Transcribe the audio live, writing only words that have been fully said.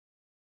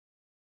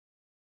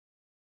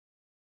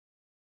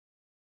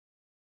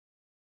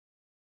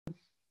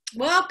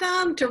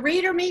Welcome to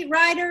Reader Meet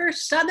Writer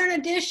Southern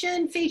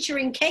Edition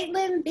featuring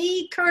Kaitlin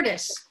B.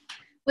 Curtice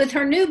with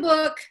her new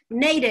book,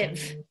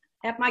 Native.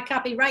 I have my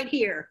copy right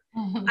here.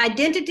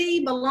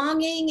 Identity,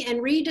 Belonging,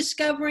 and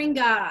Rediscovering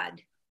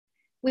God.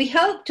 We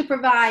hope to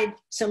provide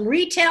some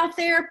retail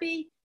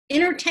therapy,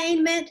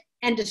 entertainment,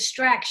 and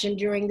distraction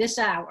during this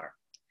hour.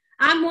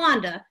 I'm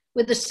Wanda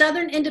with the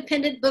Southern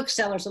Independent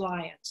Booksellers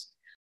Alliance.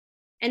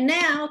 And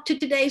now to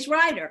today's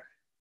writer,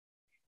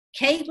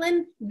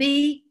 Kaitlin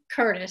B.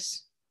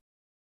 Curtice.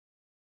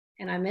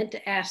 And I meant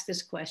to ask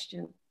this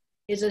question,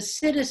 is a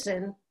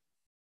citizen,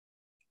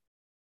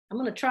 I'm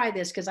going to try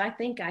this because I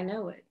think I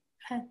know it,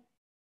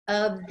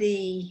 of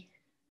the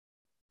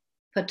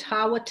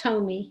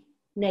Potawatomi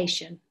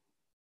Nation.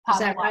 Is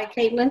that right,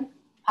 Kaitlin?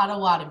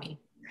 Potawatomi.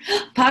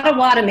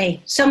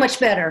 Potawatomi, so much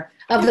better.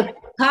 Of the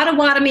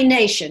Potawatomi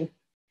Nation,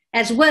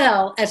 as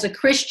well as a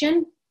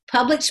Christian,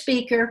 public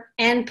speaker,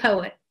 and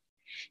poet.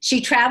 She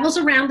travels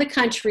around the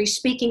country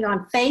speaking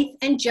on faith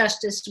and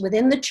justice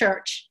within the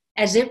church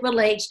as it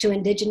relates to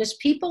Indigenous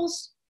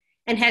peoples,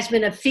 and has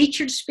been a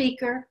featured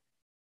speaker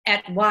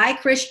at Why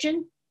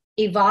Christian,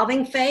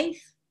 Evolving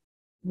Faith,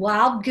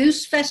 Wild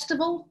Goose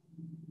Festival,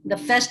 the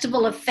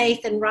Festival of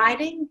Faith and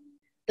Writing,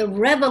 the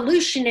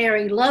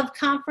Revolutionary Love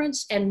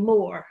Conference, and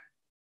more.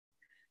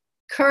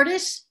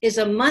 Curtice is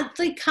a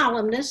monthly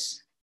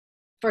columnist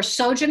for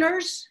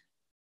Sojourners,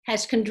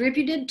 has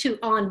contributed to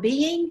On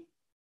Being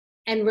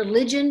and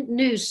Religion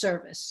News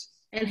Service,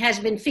 and has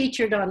been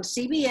featured on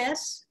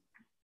CBS,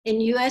 in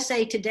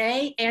USA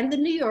Today, and The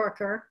New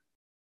Yorker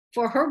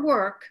for her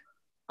work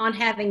on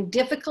having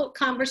difficult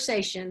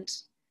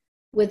conversations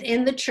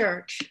within the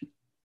church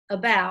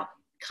about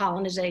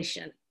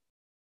colonization.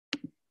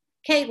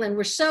 Kaitlin,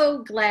 we're so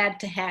glad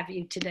to have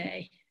you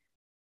today.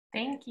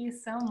 Thank you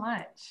so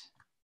much.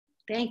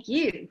 Thank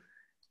you.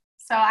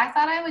 So I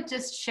thought I would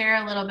just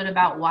share a little bit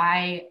about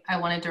why I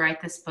wanted to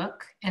write this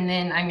book, and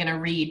then I'm going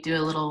to do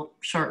a little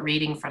short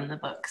reading from the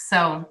book.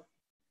 So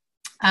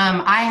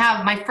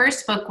my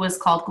first book was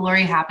called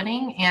Glory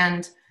Happening,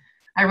 and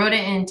I wrote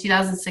it in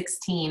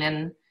 2016,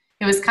 and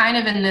it was kind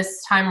of in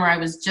this time where I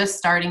was just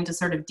starting to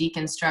sort of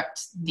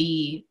deconstruct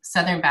the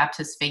Southern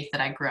Baptist faith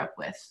that I grew up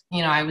with.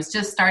 You know, I was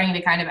just starting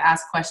to kind of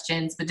ask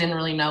questions, but didn't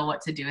really know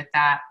what to do with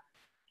that.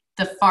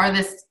 The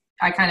farthest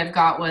I kind of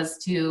got was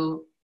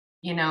to,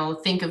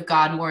 think of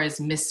God more as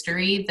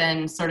mystery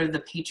than sort of the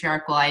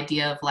patriarchal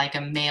idea of like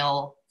a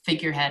male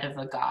figurehead of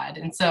a God.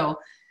 And so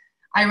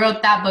I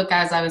wrote that book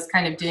as I was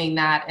kind of doing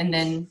that. And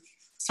then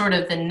sort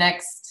of the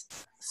next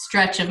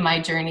stretch of my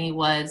journey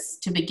was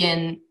to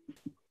begin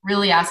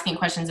really asking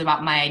questions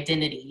about my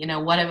identity.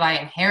 What have I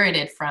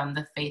inherited from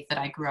the faith that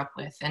I grew up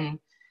with? And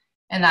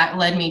that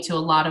led me to a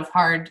lot of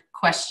hard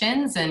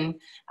questions and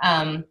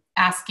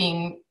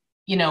asking,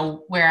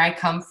 where I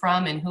come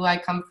from and who I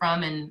come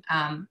from and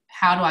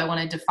how do I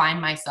want to define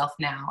myself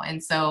now?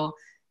 And so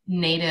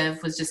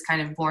Native was just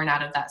kind of born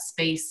out of that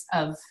space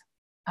of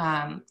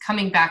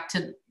coming back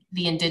to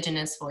the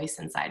Indigenous voice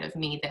inside of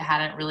me that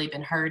hadn't really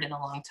been heard in a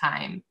long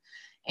time.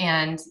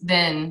 And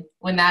then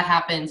when that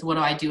happens, what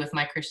do I do with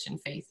my Christian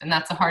faith? And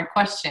that's a hard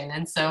question.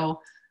 And so,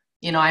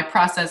 I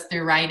processed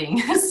through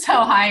writing. So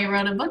I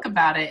wrote a book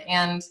about it,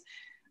 and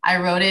I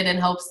wrote it in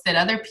hopes that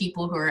other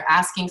people who are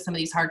asking some of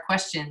these hard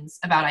questions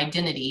about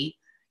identity,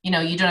 you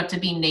don't have to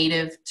be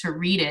Native to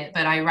read it,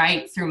 but I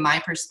write through my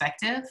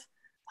perspective,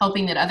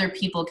 hoping that other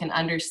people can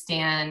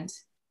understand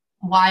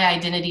why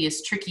identity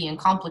is tricky and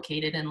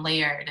complicated and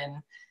layered, and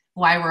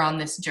why we're on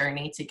this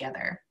journey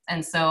together.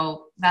 And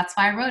so that's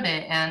why I wrote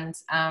it. And,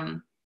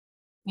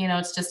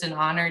 it's just an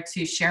honor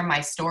to share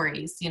my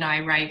stories. I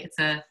write,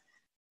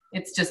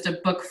 it's just a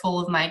book full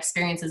of my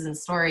experiences and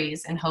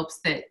stories in hopes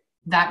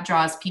that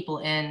draws people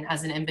in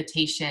as an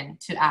invitation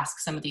to ask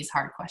some of these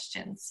hard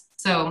questions.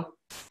 So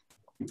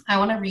I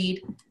want to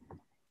read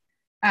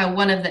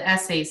one of the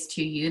essays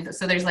to you.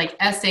 So there's like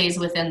essays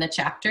within the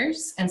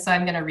chapters. And so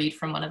I'm going to read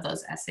from one of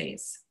those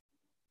essays.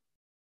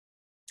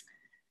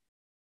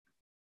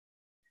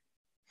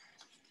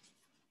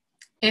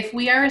 If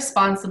we are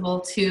responsible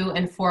to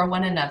and for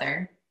one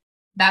another,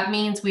 that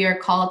means we are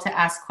called to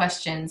ask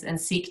questions and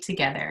seek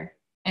together,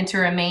 and to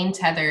remain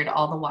tethered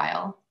all the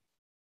while.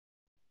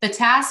 The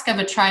task of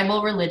a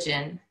tribal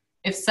religion,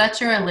 if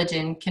such a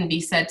religion can be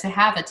said to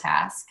have a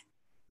task,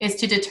 is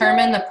to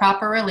determine the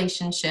proper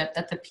relationship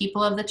that the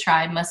people of the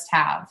tribe must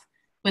have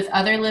with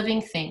other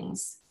living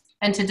things,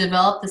 and to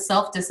develop the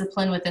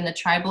self-discipline within the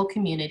tribal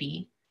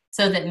community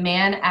so that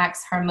man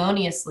acts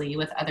harmoniously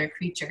with other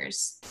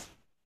creatures.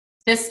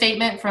 This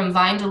statement from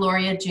Vine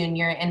Deloria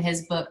Jr. in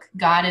his book,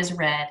 God is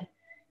Red,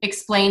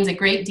 explains a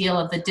great deal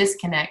of the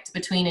disconnect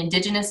between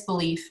Indigenous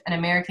belief and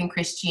American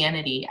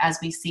Christianity as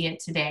we see it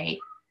today,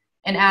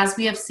 and as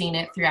we have seen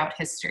it throughout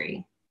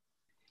history.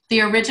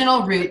 The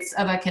original roots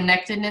of a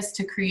connectedness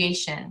to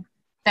creation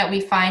that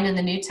we find in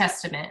the New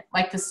Testament,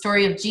 like the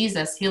story of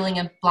Jesus healing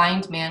a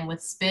blind man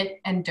with spit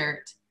and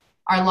dirt,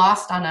 are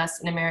lost on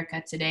us in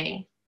America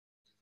today.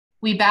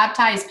 We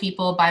baptize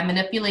people by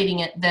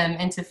manipulating them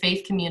into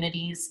faith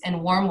communities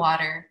in warm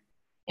water,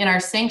 in our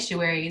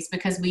sanctuaries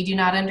because we do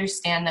not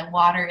understand that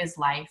water is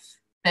life,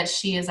 that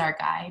she is our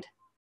guide.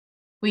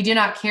 We do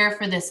not care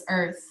for this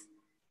earth.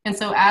 And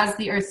so as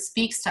the earth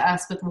speaks to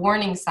us with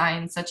warning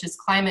signs such as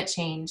climate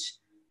change,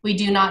 we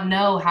do not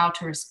know how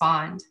to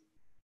respond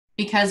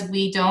because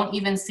we don't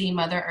even see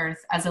Mother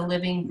Earth as a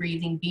living,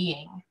 breathing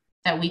being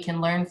that we can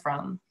learn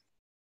from.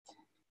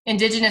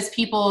 Indigenous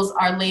peoples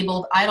are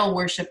labeled idol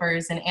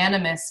worshipers and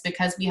animists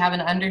because we have an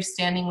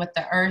understanding with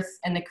the earth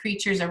and the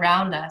creatures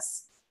around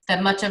us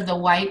that much of the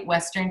white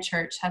Western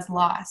church has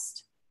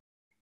lost.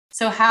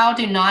 So how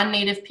do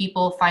non-Native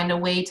people find a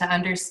way to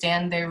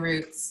understand their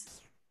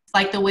roots,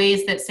 like the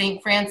ways that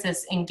St.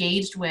 Francis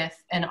engaged with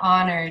and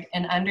honored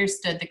and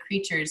understood the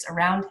creatures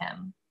around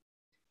him?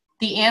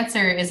 The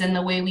answer is in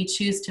the way we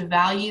choose to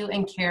value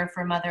and care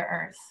for Mother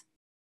Earth.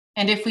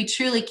 And if we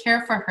truly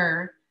care for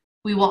her,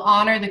 we will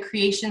honor the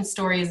creation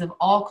stories of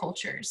all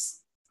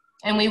cultures,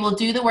 and we will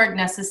do the work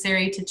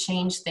necessary to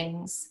change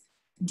things,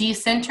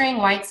 decentering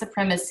white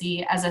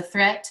supremacy as a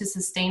threat to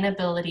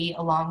sustainability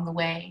along the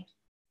way.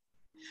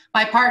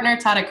 My partner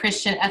taught a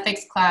Christian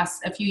ethics class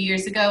a few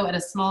years ago at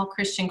a small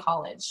Christian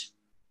college.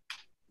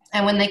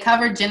 And when they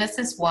covered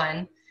Genesis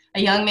 1,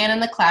 a young man in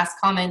the class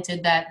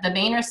commented that the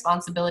main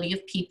responsibility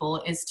of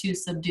people is to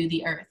subdue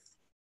the earth,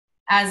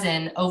 as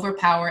in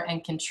overpower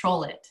and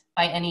control it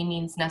by any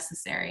means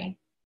necessary.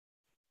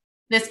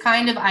 This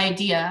kind of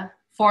idea,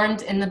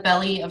 formed in the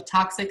belly of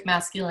toxic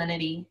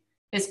masculinity,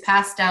 is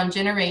passed down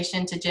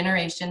generation to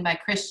generation by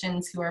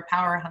Christians who are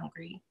power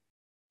hungry,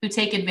 who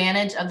take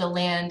advantage of the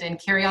land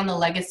and carry on the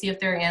legacy of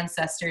their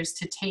ancestors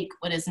to take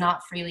what is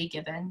not freely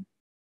given.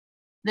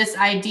 This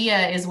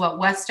idea is what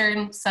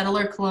Western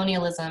settler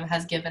colonialism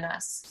has given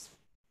us.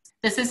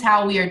 This is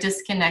how we are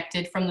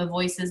disconnected from the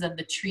voices of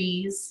the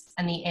trees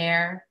and the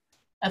air,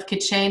 of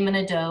K'che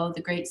Manado,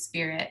 the Great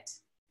Spirit.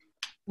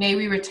 May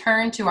we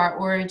return to our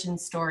origin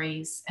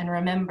stories and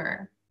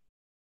remember.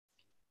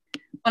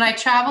 When I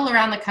travel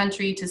around the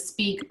country to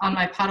speak on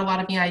my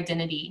Potawatomi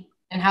identity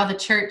and how the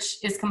church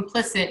is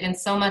complicit in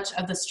so much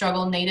of the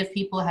struggle Native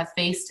people have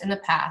faced in the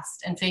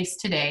past and face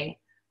today,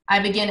 I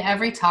begin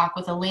every talk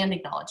with a land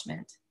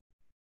acknowledgement.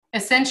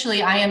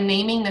 Essentially, I am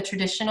naming the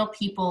traditional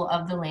people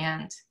of the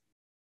land,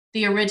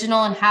 the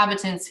original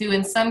inhabitants who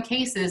in some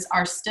cases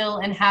are still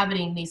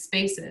inhabiting these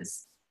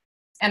spaces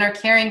and are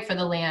caring for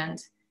the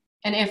land.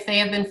 And if they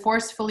have been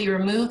forcefully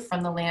removed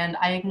from the land,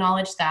 I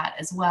acknowledge that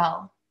as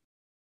well.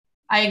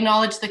 I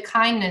acknowledge the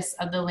kindness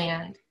of the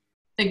land,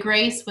 the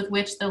grace with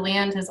which the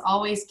land has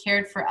always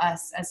cared for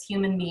us as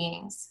human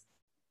beings.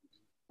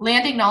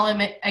 Land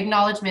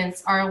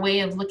acknowledgements are a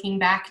way of looking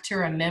back to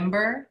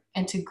remember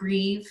and to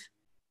grieve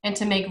and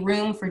to make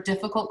room for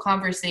difficult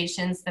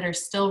conversations that are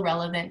still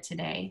relevant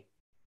today.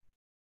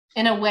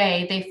 In a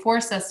way, they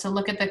force us to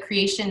look at the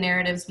creation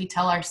narratives we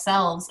tell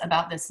ourselves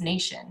about this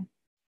nation.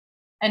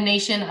 A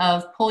nation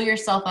of pull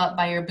yourself up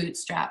by your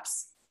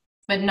bootstraps,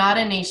 but not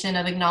a nation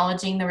of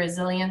acknowledging the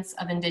resilience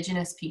of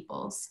Indigenous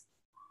peoples.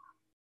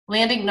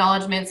 Land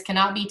acknowledgements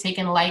cannot be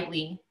taken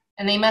lightly,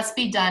 and they must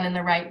be done in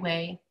the right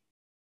way.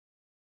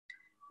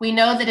 We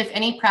know that if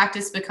any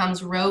practice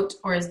becomes rote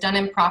or is done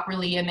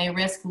improperly, it may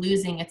risk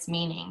losing its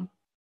meaning.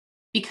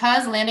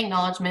 Because land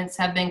acknowledgements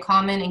have been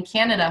common in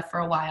Canada for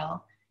a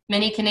while,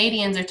 many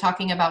Canadians are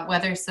talking about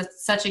whether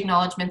such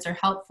acknowledgements are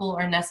helpful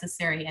or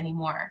necessary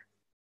anymore.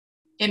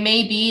 It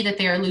may be that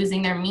they are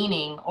losing their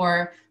meaning,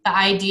 or the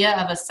idea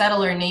of a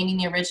settler naming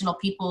the original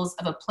peoples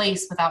of a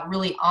place without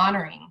really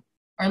honoring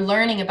or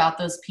learning about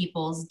those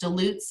peoples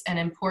dilutes an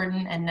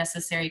important and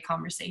necessary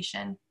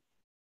conversation.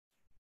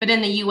 But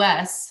in the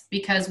US,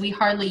 because we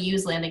hardly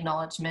use land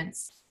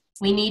acknowledgements,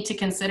 we need to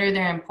consider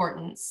their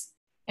importance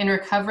in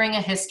recovering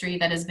a history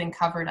that has been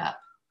covered up.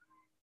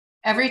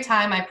 Every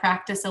time I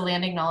practice a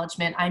land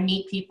acknowledgement, I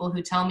meet people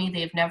who tell me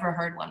they've never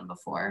heard one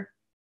before,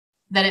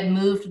 that it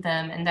moved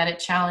them and that it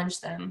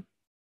challenged them.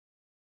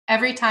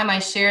 Every time I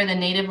share the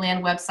Native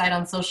Land website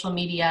on social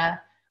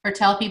media or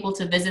tell people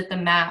to visit the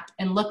map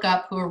and look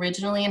up who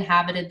originally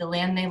inhabited the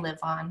land they live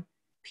on,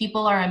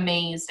 people are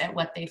amazed at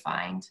what they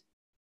find.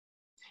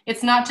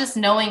 It's not just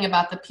knowing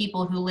about the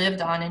people who lived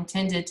on and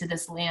tended to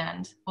this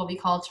land, what we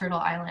call Turtle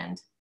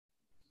Island,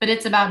 but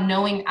it's about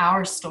knowing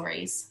our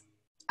stories,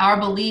 our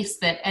beliefs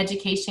that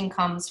education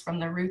comes from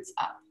the roots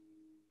up.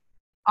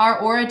 Our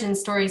origin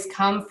stories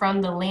come from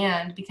the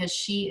land because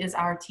she is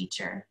our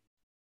teacher.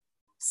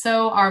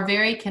 So our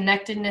very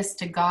connectedness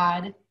to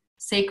God,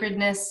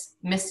 sacredness,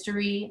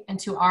 mystery, and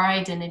to our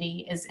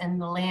identity is in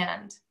the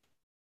land.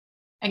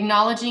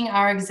 Acknowledging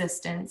our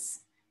existence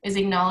is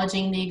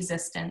acknowledging the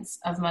existence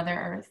of Mother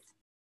Earth.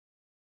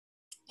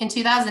 In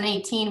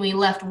 2018, we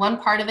left one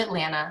part of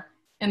Atlanta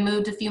and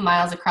moved a few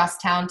miles across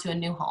town to a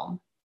new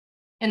home.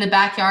 In the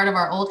backyard of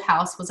our old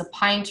house was a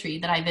pine tree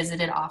that I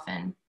visited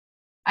often.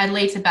 I'd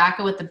lay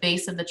tobacco at the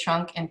base of the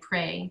trunk and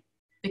pray,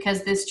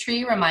 because this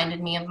tree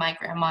reminded me of my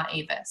grandma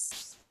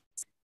Avis.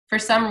 For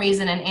some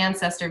reason, an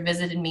ancestor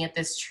visited me at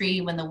this tree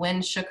when the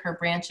wind shook her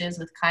branches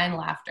with kind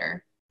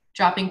laughter,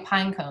 dropping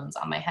pine cones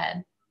on my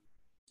head.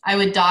 I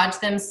would dodge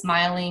them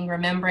smiling,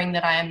 remembering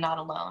that I am not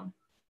alone.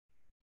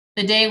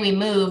 The day we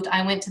moved,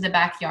 I went to the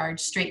backyard,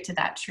 straight to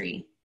that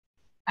tree.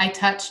 I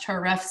touched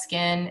her rough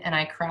skin and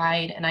I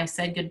cried and I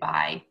said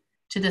goodbye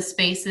to the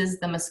spaces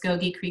the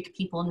Muskogee Creek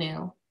people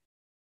knew,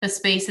 the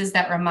spaces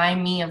that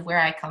remind me of where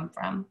I come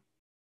from.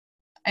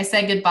 I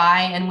said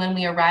goodbye, and when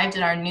we arrived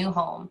at our new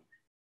home,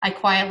 I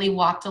quietly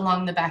walked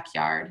along the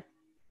backyard,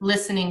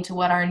 listening to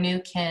what our new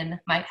kin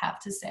might have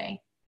to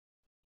say.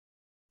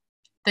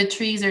 The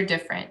trees are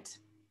different.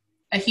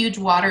 A huge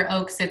water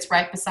oak sits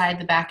right beside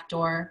the back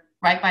door,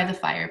 right by the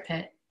fire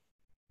pit.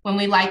 When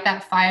we light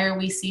that fire,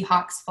 we see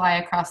hawks fly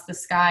across the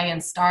sky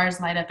and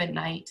stars light up at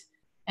night,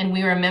 and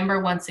we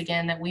remember once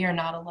again that we are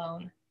not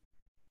alone,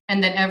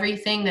 and that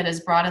everything that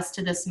has brought us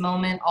to this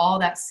moment, all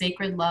that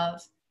sacred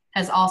love,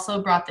 has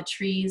also brought the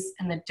trees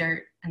and the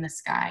dirt and the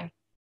sky.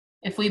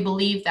 If we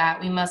believe that,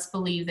 we must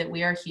believe that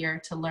we are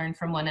here to learn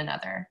from one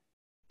another.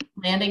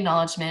 Land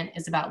acknowledgement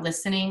is about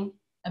listening,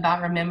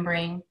 about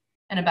remembering,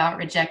 and about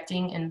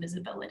rejecting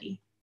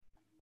invisibility.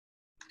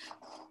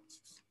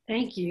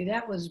 Thank you.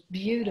 That was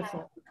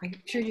beautiful. I'm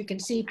sure you can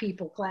see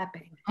people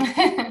clapping.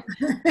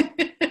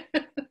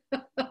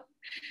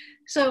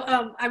 So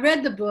I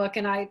read the book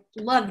and I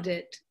loved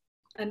it.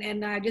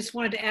 And I just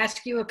wanted to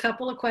ask you a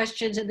couple of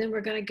questions, and then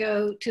we're going to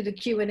go to the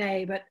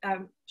Q&A. But,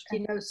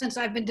 you know, since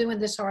I've been doing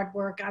this hard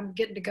work, I'm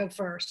getting to go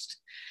first.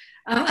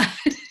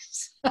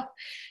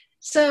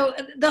 So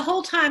the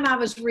whole time I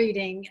was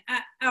reading,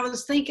 I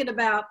was thinking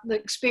about the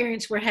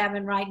experience we're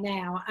having right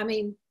now. I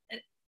mean,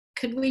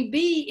 could we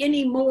be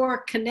any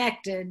more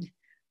connected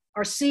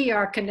or see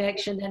our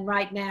connection than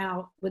right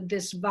now with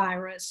this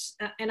virus?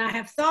 And I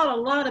have thought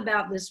a lot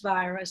about this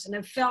virus and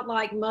have felt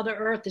like Mother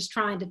Earth is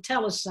trying to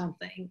tell us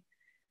something.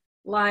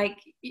 Like,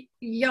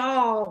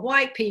 y'all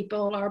white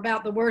people are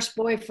about the worst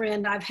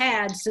boyfriend I've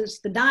had since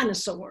the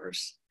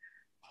dinosaurs.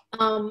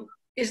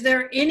 Is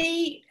there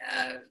any,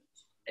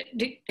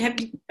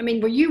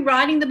 were you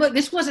writing the book?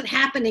 This wasn't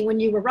happening when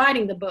you were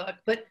writing the book,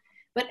 but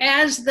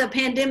as the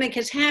pandemic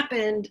has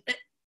happened,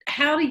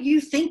 how do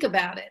you think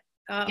about it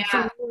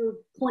from your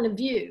point of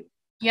view?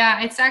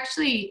 Yeah,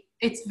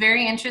 it's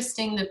very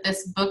interesting that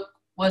this book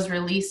was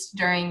released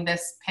during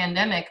this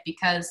pandemic,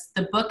 because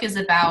the book is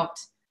about,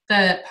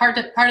 the part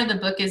of the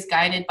book is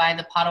guided by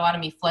the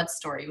Potawatomi flood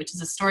story, which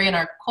is a story in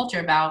our culture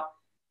about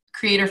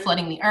Creator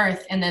flooding the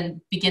earth and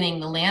then beginning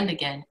the land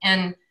again.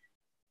 And,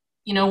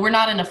 you know, we're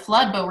not in a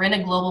flood, but we're in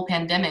a global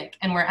pandemic,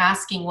 and we're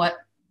asking what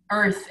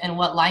earth and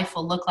what life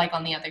will look like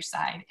on the other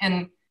side.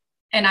 And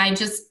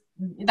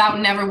that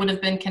never would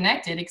have been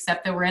connected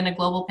except that we're in a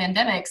global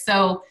pandemic.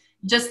 So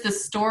just the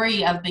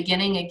story of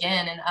beginning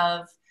again and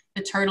of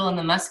the turtle and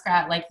the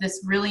muskrat, like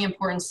this really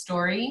important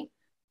story,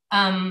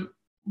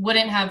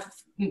 wouldn't have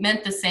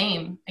meant the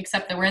same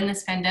except that we're in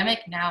this pandemic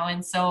now.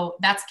 And so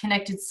that's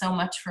connected so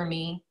much for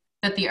me,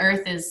 that the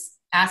earth is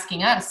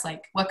asking us,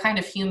 like, what kind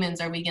of humans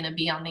are we going to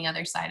be on the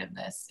other side of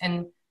this?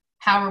 And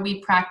how are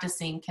we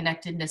practicing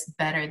connectedness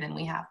better than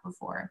we have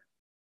before?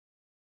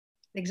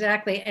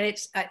 Exactly. And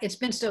it's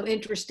been so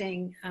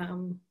interesting.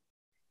 And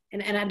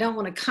I don't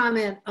want to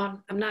comment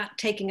on, I'm not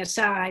taking a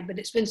side, but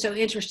it's been so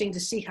interesting to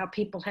see how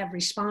people have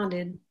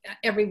responded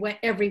every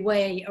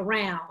way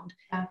around.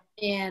 Yeah.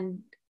 And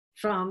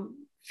from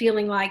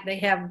feeling like they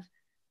have,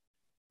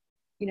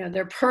 you know,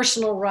 their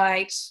personal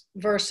rights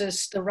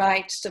versus the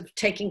rights of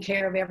taking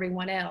care of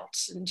everyone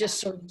else. And just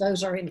sort of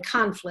those are in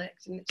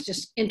conflict. And it's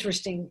just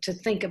interesting to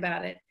think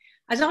about it.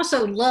 I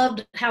also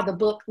loved how the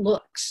book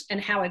looks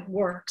and how it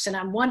works. And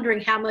I'm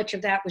wondering how much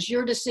of that was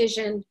your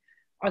decision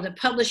or the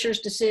publisher's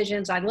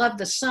decisions. I love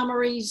the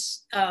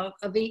summaries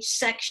of each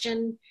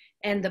section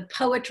and the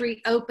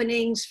poetry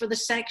openings for the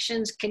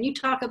sections. Can you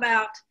talk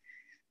about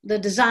the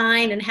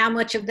design and how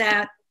much of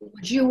that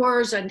was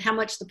yours and how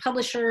much the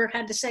publisher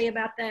had to say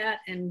about that?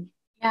 And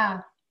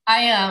yeah,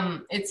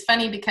 it's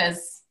funny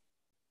because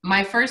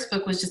my first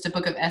book was just a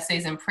book of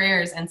essays and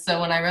prayers. And so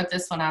when I wrote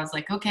this one, I was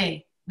like,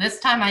 okay, this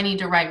time I need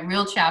to write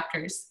real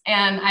chapters.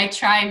 And I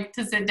tried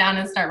to sit down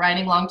and start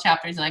writing long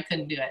chapters, and I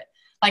couldn't do it.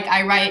 Like,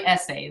 I write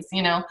essays,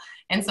 you know?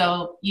 And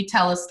so you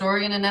tell a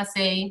story in an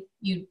essay,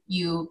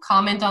 you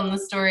comment on the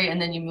story,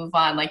 and then you move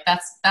on. Like,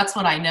 that's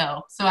what I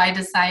know. So I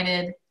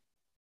decided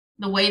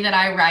the way that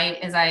I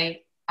write is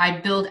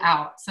I build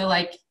out. So,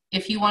 like,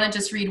 if you want to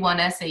just read one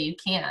essay, you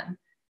can.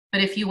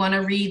 But if you want to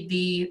read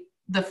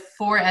the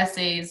 4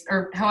 essays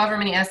or however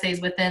many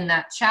essays within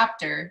that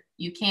chapter,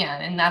 you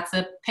can. And that's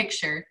a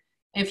picture.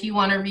 If you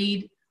want to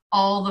read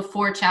all the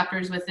 4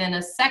 chapters within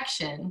a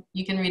section,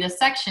 you can read a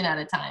section at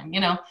a time, you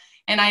know?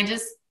 And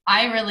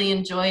I really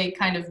enjoy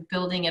kind of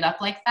building it up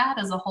like that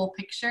as a whole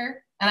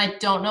picture. And I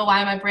don't know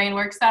why my brain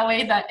works that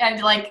way, that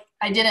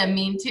I didn't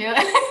mean to.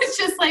 It's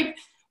just like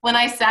when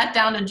I sat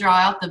down to draw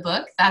out the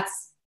book,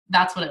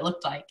 that's what it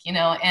looked like, you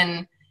know?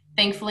 And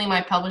thankfully my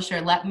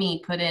publisher let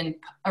me put in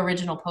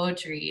original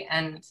poetry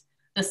and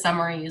the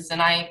summaries.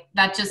 And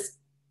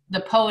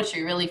the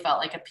poetry really felt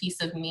like a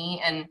piece of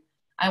me. And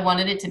I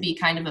wanted it to be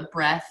kind of a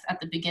breath at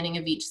the beginning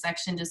of each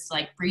section, just to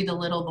like breathe a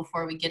little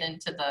before we get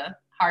into the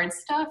hard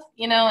stuff,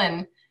 you know?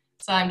 And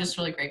so I'm just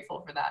really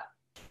grateful for that.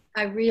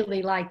 I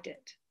really liked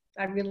it.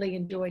 I really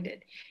enjoyed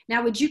it.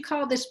 Now, would you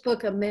call this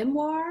book a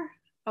memoir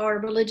or a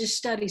religious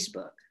studies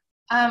book?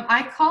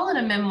 I call it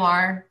a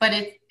memoir, but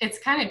it's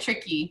kind of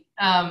tricky.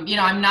 I'm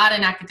not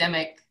an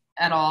academic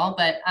at all,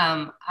 but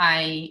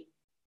I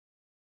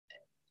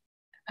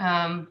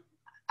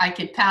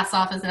could pass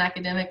off as an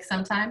academic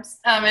sometimes.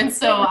 And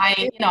so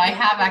I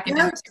have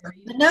academic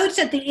degrees. The notes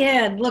at the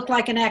end look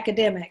like an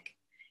academic.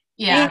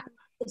 Yeah. And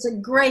it's a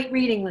great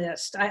reading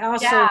list. I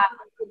also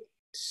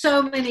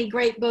so many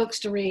great books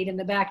to read in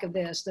the back of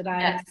this that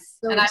I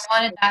and I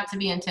wanted that to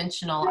be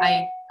intentional.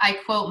 I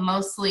quote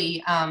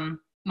mostly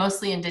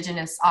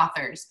Indigenous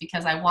authors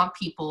because I want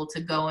people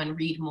to go and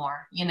read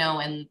more,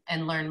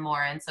 and learn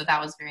more. And so that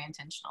was very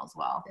intentional as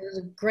well. It was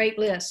a great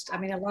list. I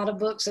mean, a lot of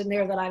books in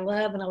there that I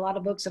love and a lot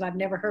of books that I've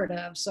never heard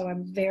of. So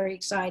I'm very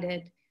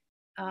excited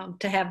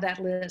to have that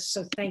list.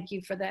 So thank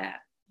you for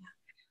that.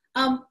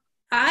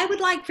 I would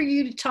like for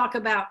you to talk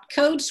about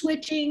code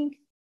switching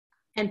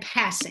and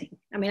passing.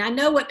 I mean, I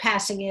know what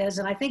passing is,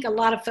 and I think a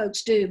lot of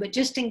folks do, but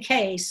just in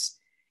case,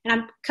 and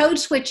I'm code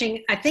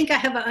switching, I think I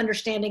have an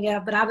understanding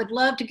of, but I would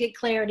love to get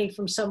clarity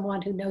from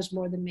someone who knows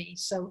more than me.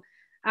 So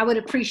I would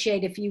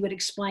appreciate if you would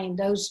explain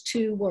those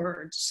two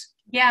words.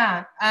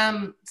 Yeah.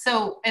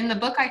 So in the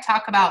book, I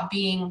talk about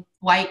being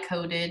white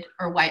coded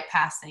or white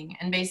passing.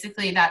 And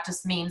basically that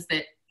just means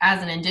that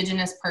as an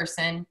Indigenous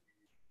person,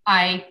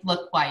 I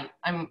look white.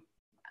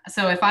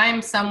 So if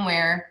I'm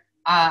somewhere,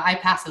 I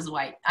pass as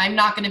white. I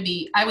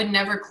would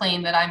never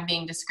claim that I'm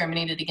being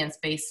discriminated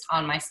against based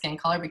on my skin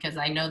color because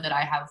I know that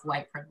I have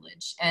white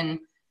privilege. And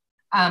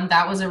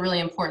that was a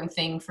really important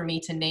thing for me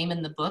to name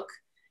in the book,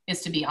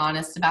 is to be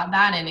honest about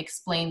that and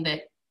explain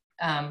that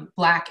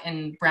Black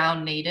and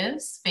brown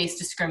natives face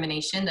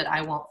discrimination that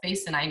I won't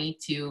face. And I need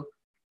to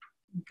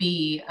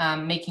be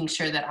making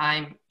sure that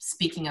I'm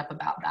speaking up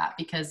about that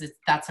because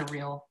that's a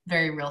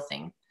very real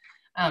thing.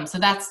 So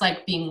that's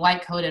like being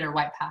white coded or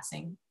white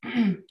passing.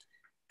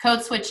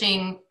 Code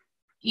switching,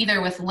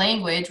 either with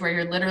language where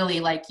you're literally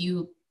like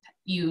you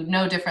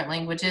know different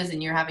languages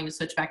and you're having to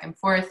switch back and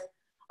forth.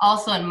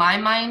 Also in my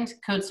mind,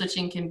 code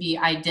switching can be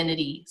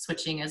identity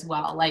switching as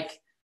well. Like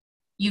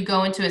you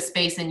go into a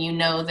space and you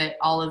know that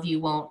all of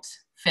you won't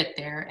fit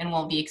there and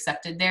won't be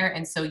accepted there.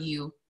 And so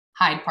you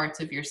hide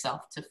parts of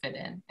yourself to fit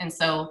in. And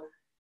so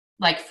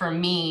like for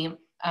me,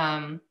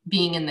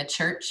 being in the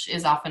church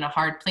is often a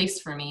hard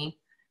place for me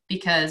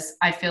because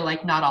I feel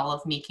like not all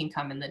of me can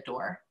come in the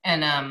door.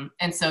 And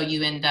so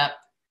you end up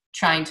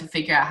trying to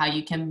figure out how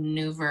you can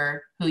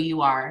maneuver who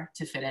you are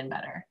to fit in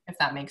better, if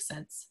that makes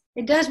sense.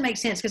 It does make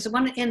sense because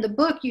in the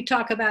book you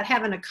talk about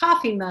having a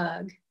coffee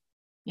mug.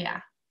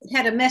 Yeah. It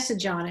had a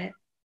message on it.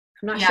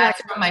 I'm not sure. Yeah,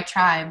 it's from my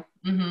tribe.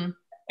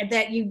 Mm-hmm.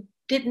 That you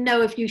didn't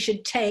know if you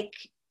should take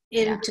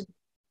into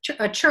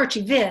a church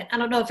event. I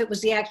don't know if it was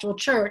the actual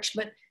church,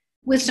 but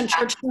with some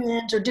church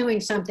friends or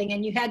doing something,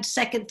 and you had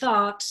second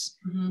thoughts,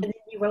 and then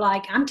you were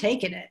like, I'm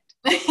taking it.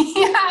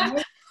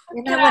 Yeah.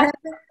 You know what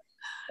happened?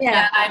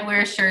 Yeah, I'd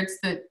wear shirts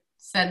that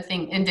said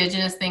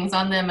Indigenous things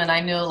on them, and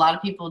I knew a lot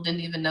of people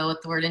didn't even know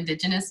what the word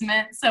Indigenous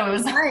meant, so it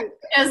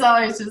was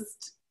always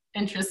just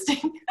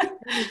interesting. It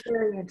was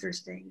very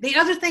interesting. The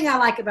other thing I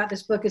like about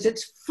this book is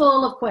it's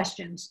full of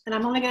questions, and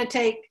I'm only going to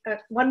take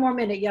one more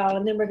minute, y'all,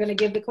 and then we're going to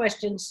give the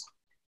questions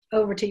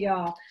over to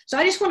y'all. So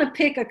I just want to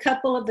pick a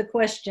couple of the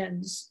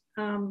questions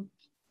and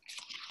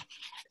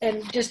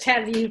just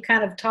have you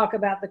kind of talk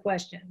about the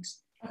questions.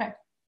 Okay.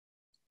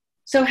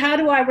 So how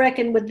do I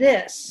reckon with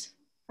this?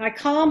 I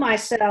call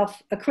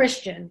myself a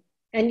Christian,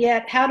 and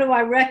yet how do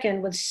I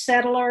reckon with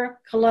settler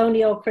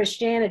colonial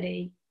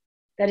Christianity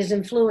that is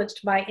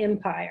influenced by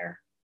empire?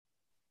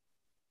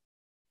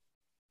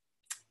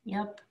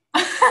 Yep.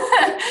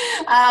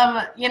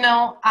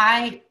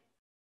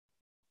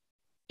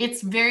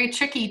 It's very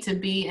tricky to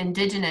be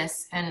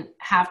Indigenous and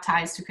have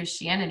ties to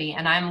Christianity,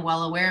 and I'm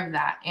well aware of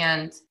that.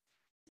 And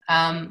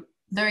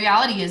the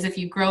reality is if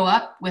you grow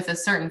up with a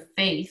certain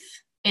faith,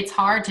 it's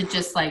hard to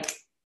just like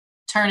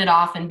turn it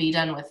off and be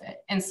done with it.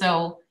 And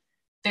so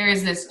there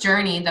is this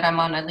journey that I'm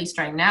on, at least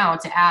right now,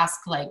 to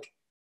ask like,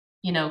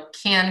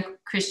 can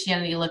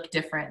Christianity look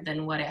different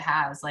than what it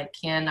has? Like,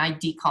 can I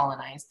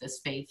decolonize this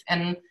faith?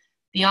 And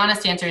the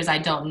honest answer is I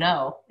don't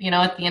know.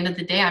 At the end of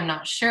the day, I'm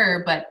not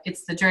sure, but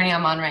it's the journey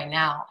I'm on right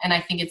now. And I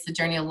think it's the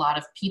journey a lot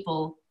of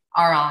people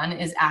are on,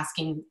 is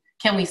asking,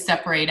 can we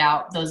separate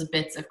out those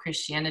bits of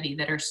Christianity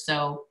that are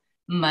so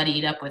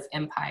muddied up with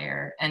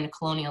empire and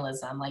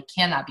colonialism? Like,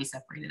 can that be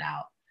separated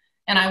out?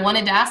 And I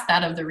wanted to ask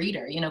that of the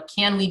reader,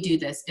 can we do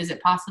this? Is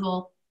it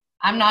possible?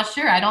 I'm not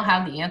sure. I don't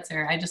have the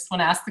answer. I just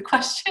want to ask the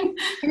question.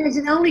 And is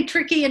it only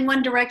tricky in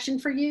one direction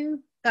for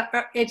you?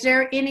 Is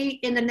there any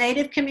in the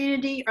Native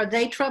community? Are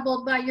they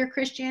troubled by your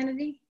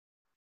Christianity?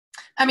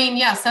 I mean,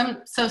 yeah,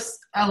 so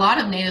a lot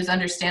of Natives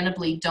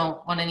understandably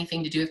don't want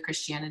anything to do with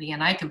Christianity,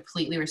 and I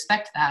completely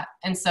respect that.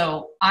 And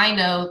so I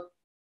know,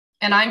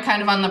 and I'm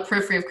kind of on the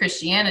periphery of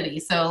Christianity,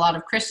 so a lot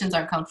of Christians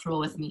aren't comfortable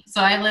with me.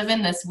 So I live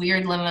in this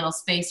weird liminal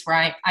space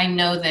where I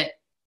know that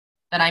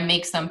I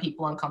make some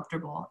people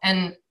uncomfortable,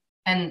 and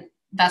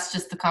that's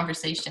just the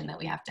conversation that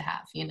we have to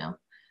have,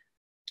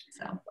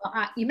 So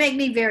Well, you make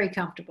me very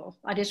comfortable.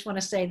 I just want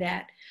to say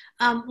that.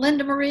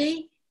 Linda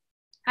Marie,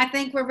 I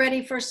think we're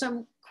ready for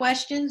some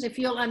questions. If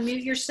you'll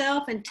unmute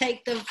yourself and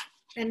take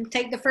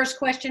the first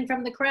question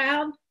from the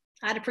crowd,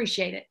 I'd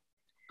appreciate it.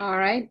 All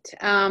right.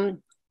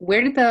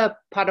 Where did the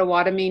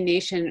Potawatomi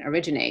Nation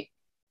originate?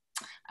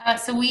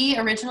 So we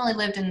originally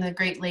lived in the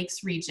Great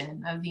Lakes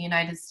region of the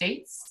United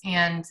States,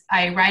 and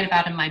I write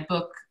about in my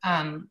book,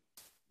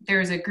 there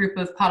was a group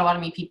of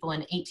Potawatomi people in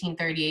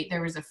 1838.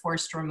 There was a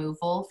forced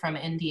removal from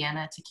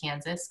Indiana to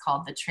Kansas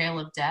called the Trail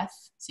of Death.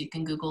 So you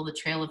can Google the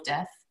Trail of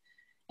Death.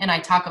 And I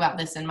talk about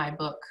this in my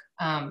book.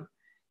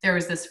 There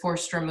was this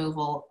forced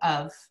removal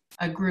of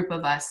a group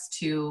of us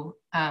to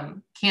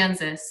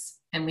Kansas,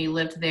 and we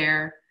lived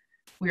there.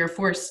 We were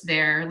forced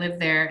there, lived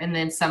there, and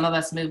then some of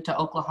us moved to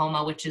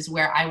Oklahoma, which is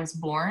where I was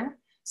born.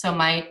 So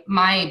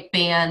my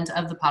band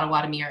of the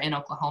Potawatomi are in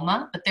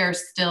Oklahoma, but there are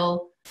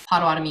still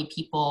Potawatomi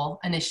people,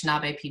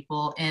 Anishinaabe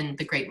people in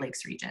the Great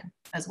Lakes region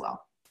as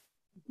well.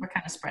 We're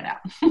kind of spread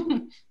out.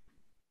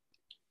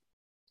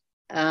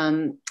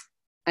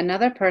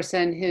 Another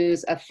person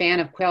who's a fan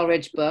of Quail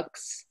Ridge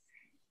books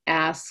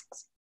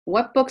asks,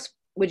 what books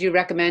would you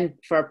recommend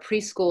for a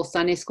preschool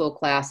Sunday school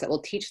class that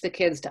will teach the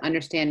kids to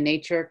understand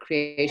nature,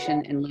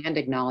 creation, and land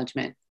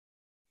acknowledgement?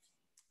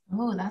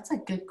 Oh, that's a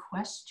good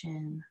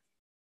question.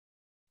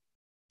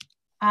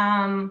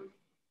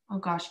 Oh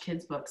gosh,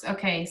 kids books.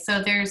 Okay,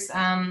 so there's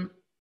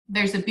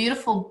a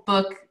beautiful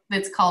book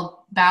that's called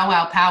Bow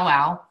Wow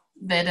Powwow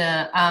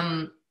that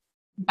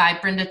by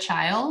Brenda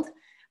Child.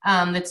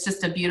 That's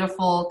just a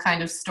beautiful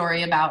kind of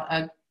story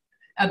about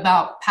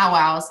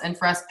powwows, and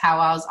for us,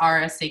 powwows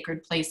are a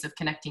sacred place of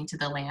connecting to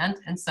the land,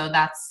 and so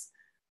that's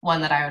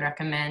one that I would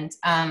recommend.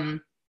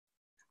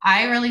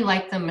 I really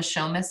like the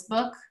Mishomis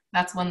book.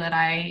 That's one that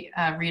I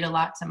read a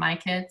lot to my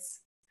kids.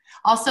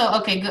 Also,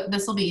 okay,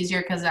 this will be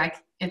easier because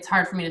it's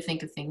hard for me to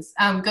think of things.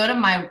 Go to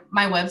my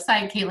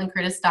website,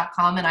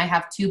 KaitlinCurtice.com, and I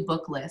have 2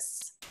 book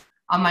lists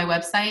on my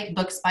website,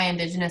 books by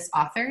Indigenous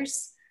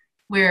authors,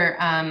 where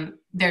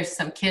there's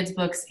some kids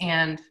books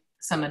and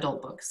some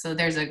adult books. So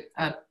there's a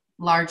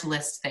large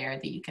list there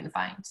that you can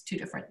find, 2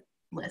 different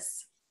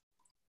lists.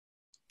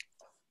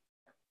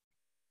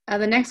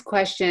 The next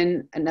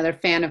question, another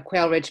fan of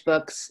Quail Ridge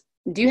books.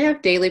 Do you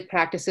have daily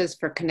practices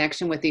for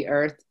connection with the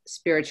earth,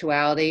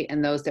 spirituality,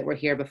 and those that were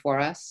here before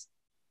us?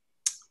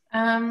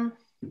 I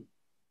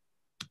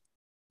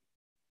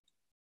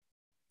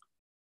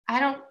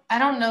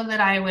don't know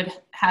that I would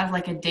have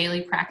like a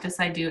daily practice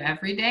I do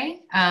every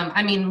day.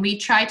 I mean, we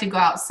try to go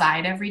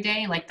outside every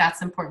day. Like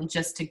that's important,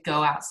 just to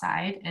go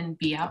outside and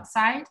be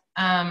outside.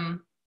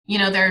 You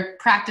know, there are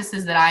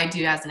practices that I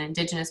do as an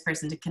Indigenous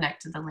person to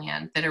connect to the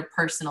land that are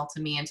personal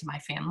to me and to my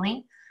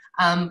family.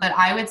 But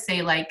I would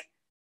say like,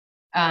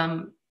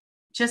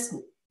 just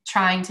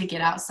trying to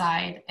get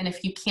outside. And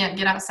if you can't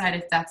get outside,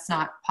 if that's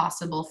not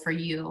possible for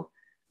you,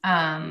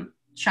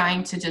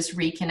 trying to just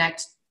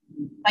reconnect,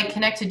 like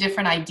connect to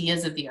different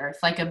ideas of the earth.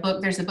 Like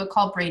there's a book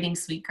called Braiding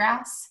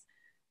Sweetgrass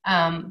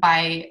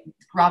by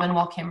Robin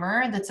Wall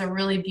Kimmerer. That's a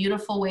really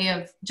beautiful way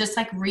of just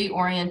like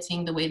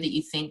reorienting the way that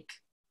you think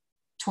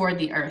toward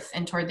the earth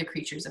and toward the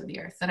creatures of the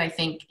earth. That I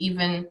think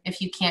even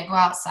if you can't go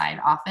outside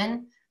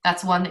often,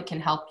 that's one that can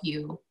help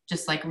you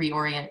just like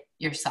reorient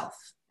yourself,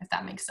 if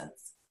that makes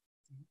sense.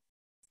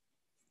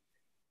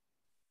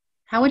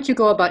 How would you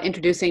go about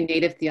introducing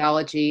Native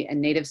theology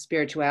and Native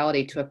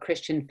spirituality to a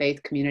Christian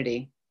faith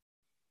community?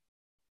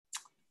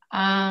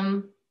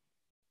 I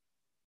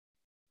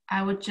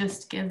would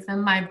just give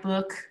them my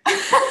book.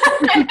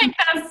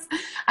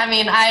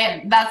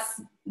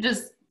 That's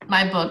just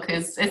my book.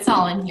 It's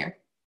all in here.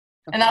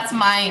 And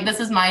this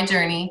is my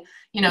journey.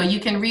 You know,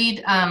 you can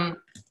read on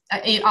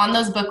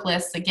those book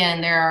lists, again,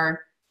 there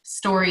are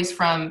stories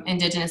from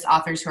Indigenous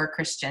authors who are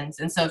Christians.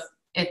 And so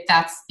if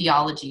that's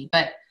theology.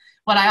 But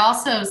what I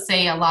also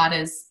say a lot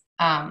is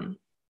that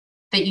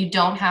you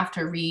don't have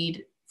to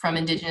read from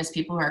Indigenous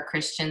people who are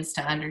Christians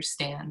to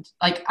understand.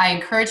 Like I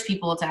encourage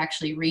people to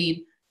actually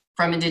read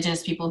from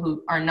Indigenous people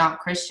who are not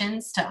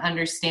Christians to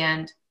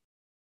understand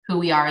who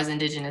we are as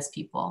Indigenous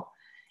people.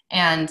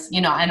 And, you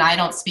know, and I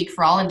don't speak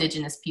for all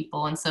Indigenous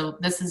people. And so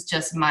this is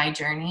just my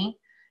journey.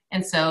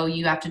 And so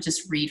you have to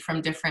just read from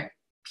different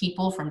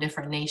people from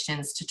different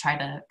nations to try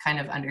to kind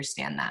of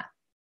understand that.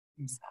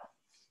 So.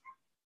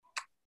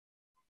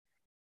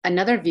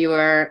 Another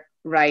viewer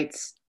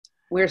writes,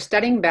 we're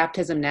studying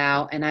baptism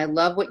now, and I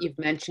love what you've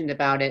mentioned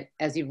about it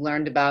as you've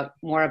learned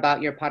more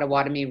about your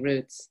Potawatomi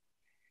roots.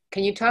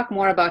 Can you talk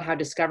more about how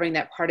discovering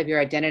that part of your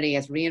identity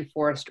has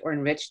reinforced or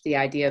enriched the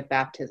idea of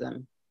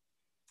baptism?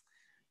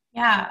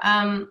 Yeah,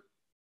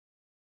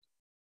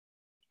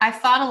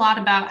 I've thought a lot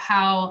about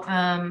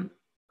how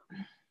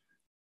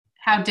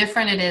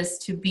different it is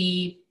to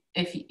be,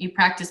 if you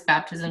practice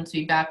baptism, to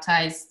be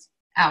baptized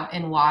out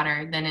in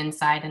water than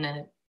inside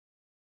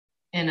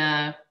in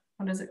a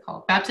what is it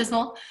called?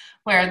 Baptismal,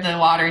 where the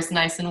water is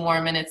nice and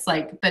warm, and it's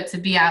like, but to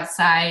be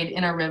outside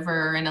in a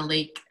river or in a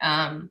lake,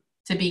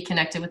 to be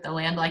connected with the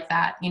land like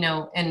that, you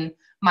know, in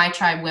my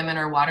tribe, women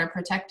are water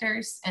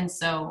protectors. And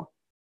so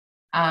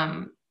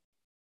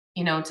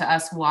to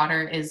us,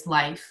 water is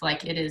life.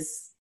 Like it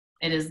is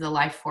the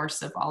life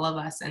force of all of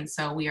us. And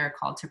so we are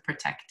called to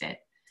protect it.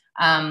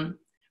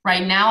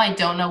 Right now, I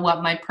don't know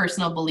what my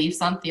personal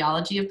beliefs on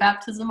theology of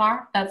baptism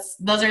are.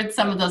 Those are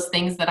some of those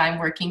things that I'm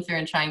working through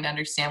and trying to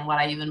understand what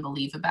I even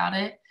believe about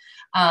it.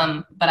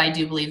 But I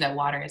do believe that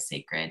water is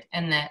sacred,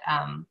 and that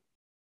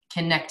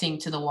connecting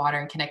to the water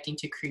and connecting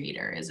to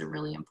Creator is a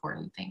really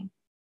important thing.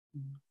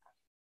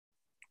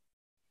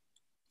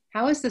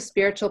 How is the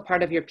spiritual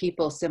part of your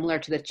people similar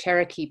to the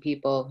Cherokee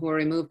people who were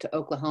removed to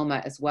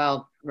Oklahoma as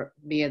well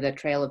via the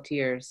Trail of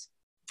Tears?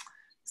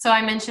 So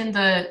I mentioned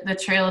the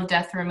Trail of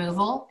Death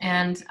removal,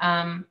 and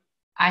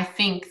I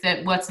think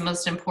that what's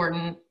most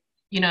important,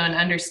 in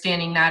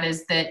understanding that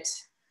is that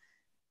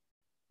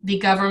the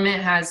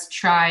government has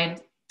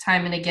tried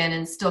time and again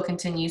and still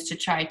continues to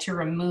try to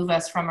remove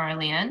us from our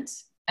land,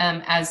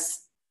 and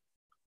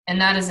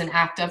that is an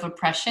act of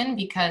oppression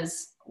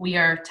because we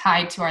are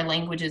tied to our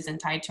languages and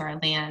tied to our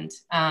land.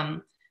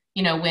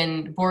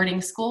 When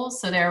boarding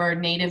schools, so there were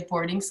Native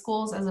boarding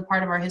schools as a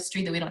part of our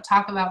history that we don't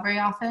talk about very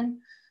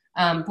often.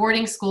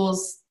 Boarding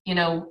schools,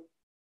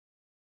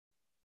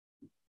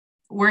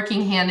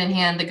 working hand in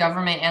hand, the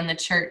government and the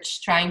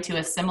church trying to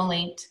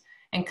assimilate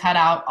and cut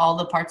out all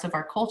the parts of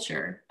our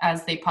culture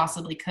as they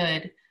possibly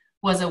could,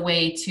 was a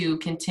way to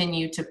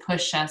continue to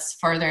push us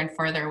further and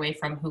further away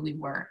from who we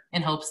were,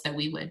 in hopes that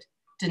we would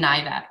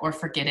deny that or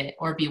forget it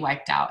or be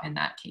wiped out in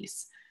that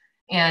case.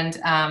 And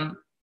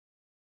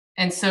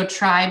so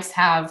tribes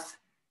have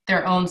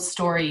their own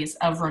stories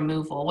of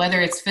removal, whether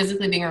it's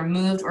physically being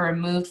removed or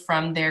removed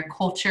from their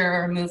culture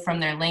or removed from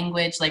their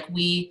language. Like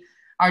we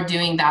are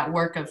doing that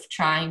work of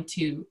trying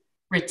to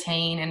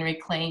retain and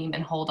reclaim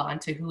and hold on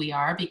to who we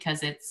are,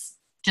 because it's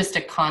just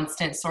a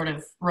constant sort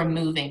of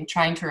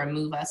trying to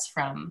remove us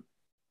from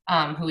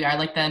who we are.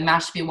 Like the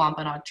Mashpee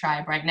Wampanoag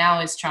tribe right now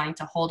is trying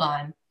to hold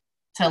on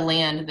to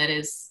land that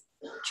is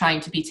trying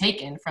to be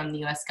taken from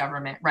the US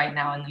government right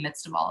now in the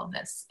midst of all of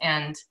this.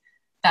 And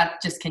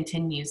that just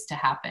continues to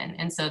happen.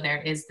 And so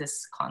there is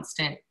this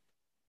constant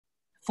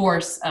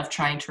force of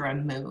trying to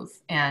remove,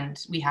 and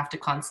we have to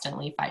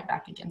constantly fight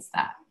back against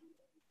that.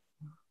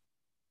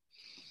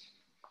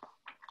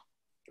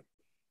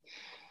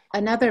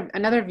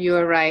 Another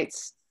viewer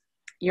writes,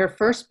 your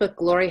first book,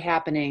 Glory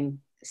Happening,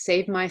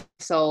 saved my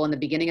soul in the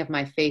beginning of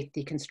my faith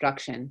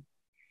deconstruction.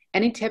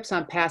 Any tips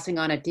on passing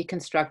on a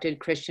deconstructed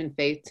Christian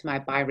faith to my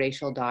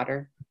biracial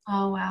daughter?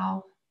 Oh,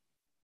 wow.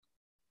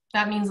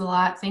 That means a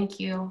lot. Thank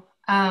you.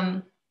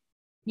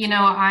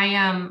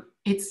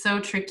 It's so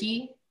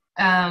tricky.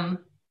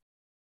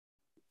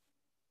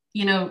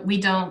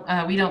 We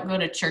don't go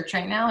to church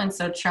right now. And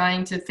so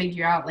trying to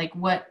figure out like,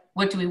 what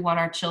do we want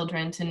our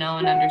children to know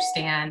and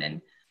understand?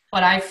 And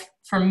what I've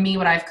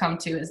come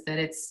to is that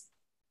it's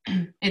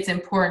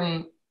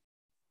important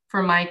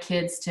for my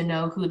kids to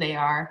know who they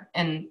are,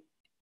 and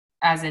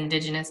as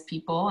Indigenous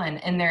people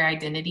and their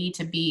identity,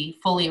 to be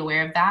fully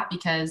aware of that,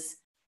 because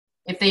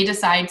if they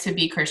decide to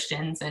be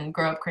Christians and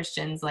grow up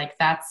Christians, like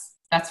that's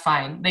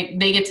fine.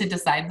 They get to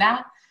decide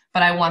that,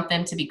 but I want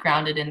them to be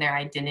grounded in their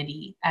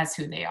identity as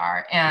who they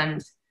are.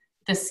 And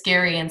the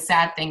scary and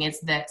sad thing is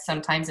that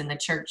sometimes in the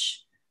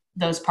church,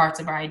 those parts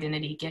of our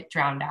identity get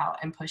drowned out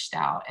and pushed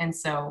out. And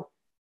so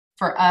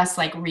for us,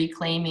 like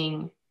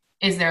reclaiming,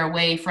 is there a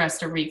way for us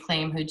to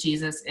reclaim who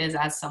Jesus is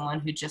as someone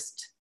who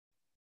just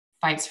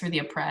fights for the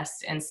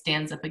oppressed and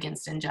stands up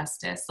against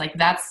injustice? Like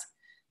that's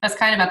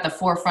kind of at the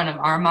forefront of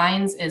our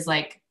minds, is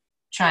like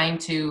trying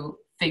to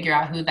figure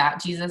out who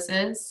that Jesus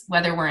is,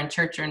 whether we're in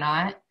church or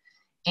not.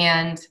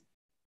 And,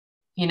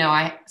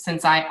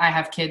 since I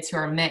have kids who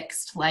are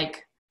mixed,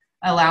 like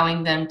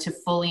allowing them to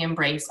fully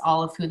embrace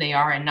all of who they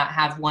are and not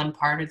have one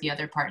part or the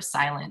other part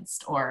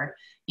silenced, or,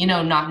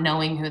 not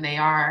knowing who they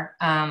are,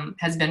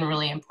 has been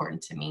really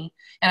important to me.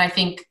 And I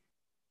think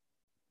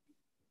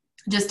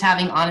just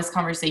having honest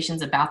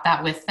conversations about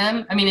that with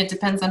them. I mean, it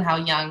depends on how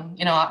young,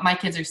 my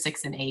kids are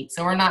 6 and 8,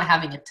 so we're not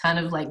having a ton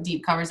of like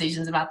deep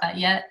conversations about that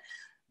yet,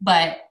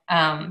 but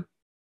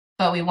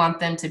we want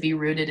them to be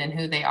rooted in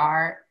who they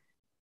are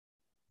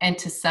and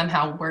to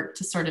somehow work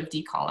to sort of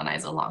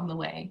decolonize along the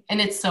way.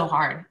 And it's so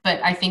hard, but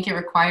I think it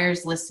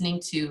requires listening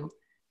to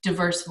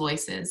diverse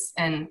voices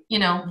and,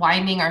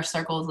 widening our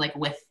circles, like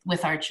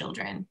with our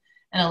children,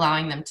 and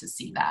allowing them to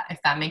see that, if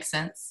that makes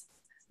sense.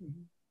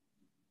 Mm-hmm.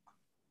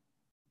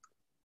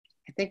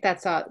 I think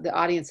that's the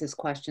audience's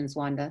questions,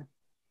 Wanda.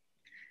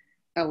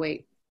 Oh,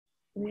 wait.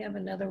 We have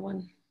another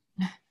one.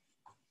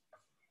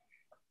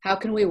 How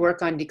can we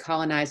work on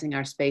decolonizing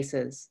our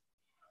spaces?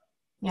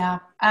 Yeah.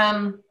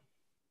 The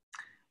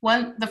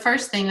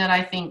first thing that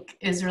I think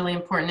is really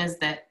important is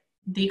that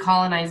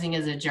decolonizing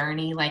is a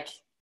journey. Like,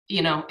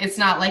 it's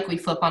not like we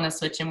flip on a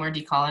switch and we're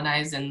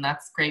decolonized and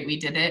that's great, we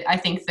did it. I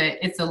think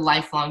that it's a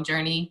lifelong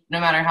journey, no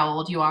matter how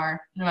old you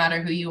are, no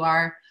matter who you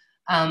are.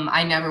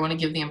 I never want to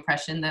give the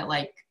impression that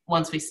like,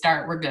 once we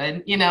start, we're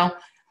good,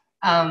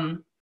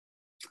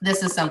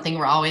 this is something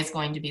we're always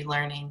going to be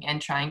learning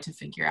and trying to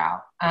figure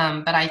out.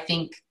 But I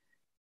think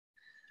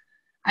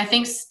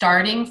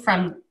starting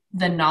from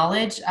the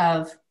knowledge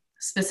of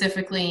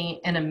specifically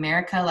in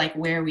America, like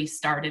where we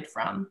started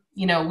from.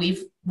 You know,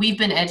 we've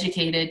been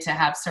educated to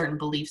have certain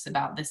beliefs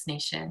about this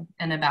nation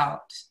and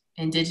about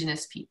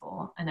Indigenous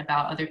people and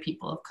about other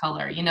people of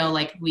color. You know,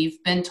 like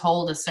we've been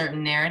told a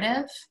certain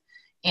narrative,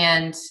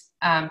 and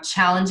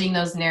challenging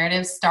those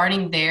narratives,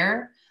 starting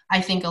there,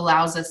 I think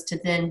allows us to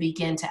then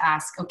begin to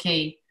ask,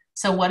 okay,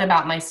 so what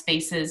about my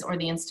spaces or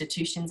the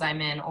institutions I'm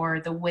in or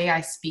the way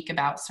I speak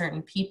about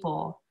certain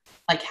people?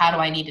 Like, how do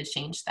I need to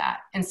change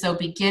that? And so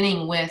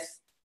beginning with,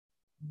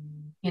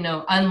 you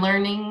know,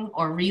 unlearning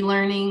or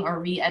relearning or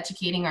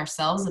re-educating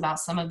ourselves about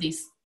some of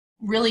these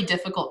really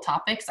difficult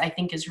topics, I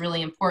think is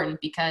really important,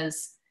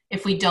 because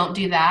if we don't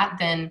do that,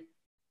 then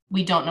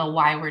we don't know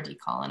why we're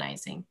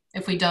decolonizing.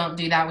 If we don't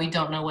do that, we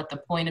don't know what the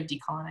point of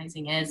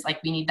decolonizing is.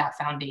 Like, we need that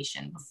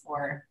foundation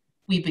before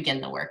we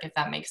begin the work, if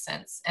that makes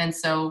sense. And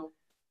so,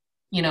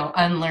 you know,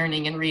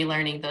 unlearning and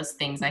relearning those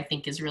things, I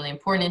think, is really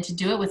important. And to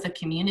do it with a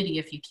community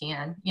if you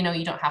can. You know,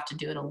 you don't have to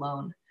do it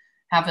alone.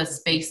 Have a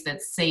space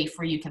that's safe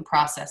where you can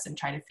process and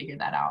try to figure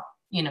that out,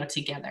 you know,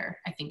 together,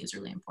 I think is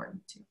really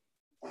important too.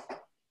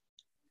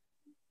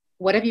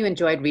 What have you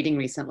enjoyed reading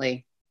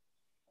recently?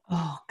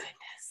 Oh, goodness.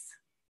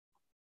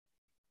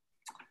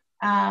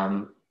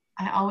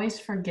 I always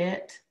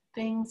forget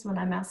things when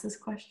I'm asked this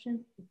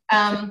question.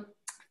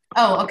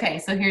 Okay.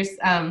 So here's,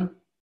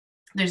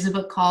 there's a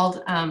book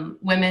called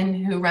Women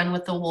Who Run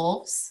with the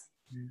Wolves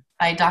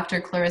by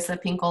Dr. Clarissa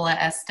Pinkola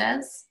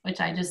Estes, which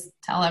I just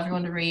tell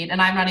everyone to read.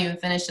 And I'm not even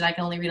finished it. I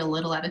can only read a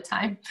little at a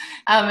time.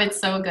 It's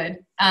so good.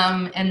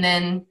 And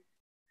then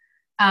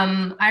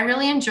I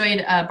really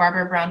enjoyed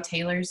Barbara Brown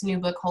Taylor's new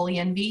book, Holy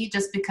Envy,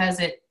 just because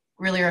it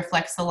really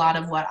reflects a lot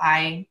of what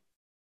I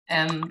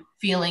am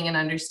feeling and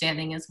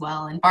understanding as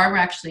well. And Barbara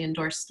actually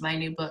endorsed my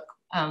new book,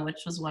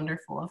 which was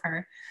wonderful of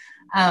her.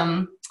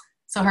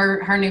 So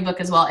her new book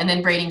as well. And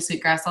then Braiding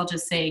Sweetgrass, I'll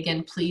just say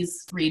again,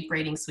 please read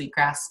Braiding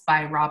Sweetgrass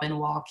by Robin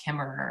Wall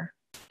Kimmerer.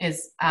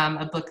 Is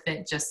a book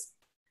that just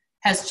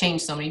has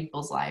changed so many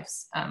people's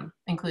lives,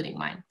 including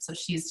mine. So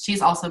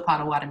she's also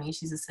Potawatomi.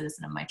 She's a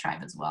citizen of my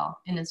tribe as well.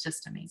 And it's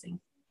just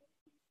amazing.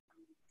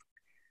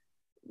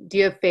 Do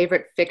you have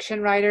favorite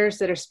fiction writers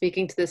that are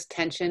speaking to this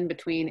tension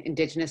between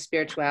Indigenous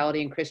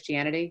spirituality and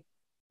Christianity?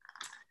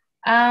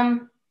 I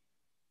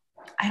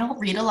don't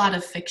read a lot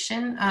of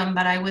fiction,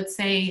 but I would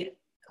say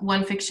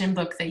one fiction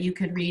book that you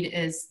could read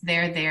is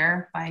There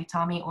There by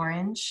Tommy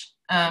Orange,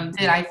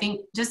 that I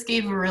think just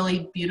gave a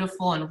really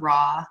beautiful and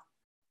raw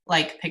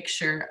like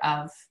picture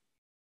of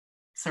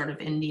sort of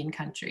Indian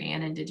country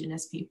and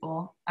Indigenous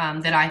people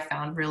that I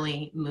found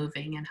really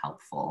moving and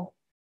helpful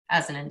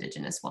as an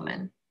Indigenous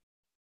woman.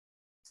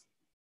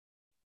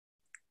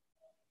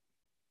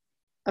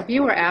 A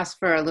viewer asked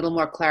for a little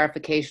more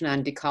clarification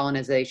on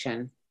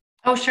decolonization.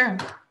 Oh, sure.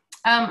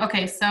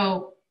 Okay,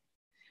 so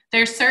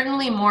there's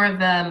certainly more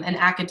of an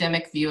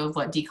academic view of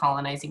what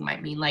decolonizing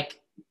might mean, like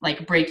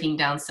breaking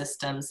down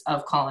systems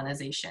of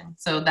colonization.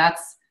 So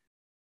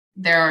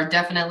there are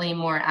definitely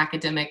more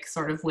academic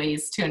sort of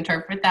ways to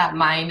interpret that.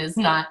 Mine is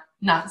not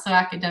so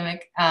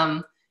academic,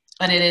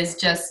 but it is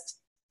just,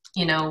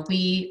 you know,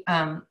 we,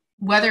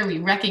 whether we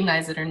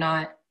recognize it or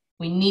not,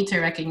 we need to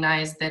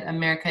recognize that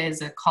America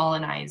is a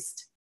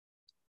colonized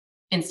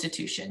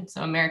institution.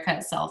 So America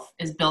itself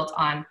is built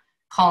on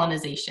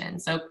colonization.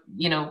 So,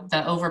 you know,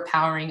 the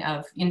overpowering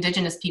of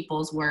Indigenous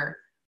peoples were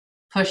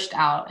pushed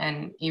out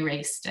and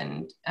erased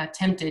and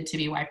attempted to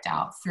be wiped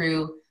out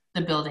through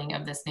the building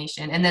of this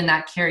nation. And then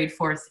that carried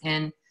forth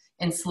in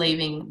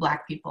enslaving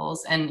Black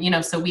peoples. And, you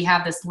know, so we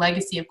have this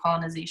legacy of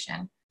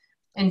colonization,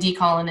 and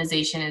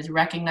decolonization is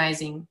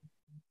recognizing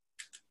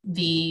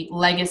the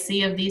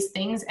legacy of these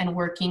things and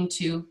working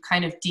to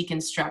kind of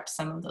deconstruct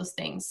some of those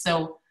things.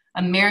 So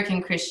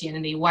American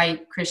Christianity,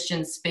 white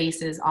Christian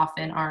spaces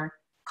often are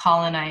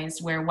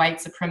colonized, where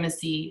white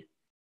supremacy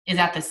is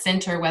at the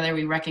center, whether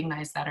we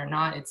recognize that or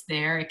not. It's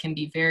there. It can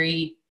be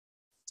very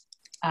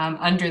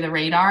under the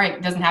radar.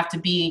 It doesn't have to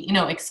be, you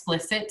know,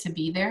 explicit to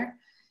be there.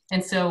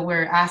 And so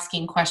we're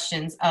asking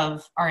questions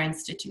of our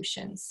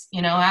institutions,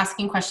 you know,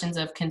 asking questions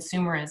of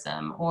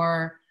consumerism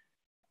or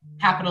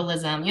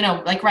capitalism. You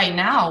know, like right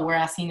now we're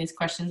asking these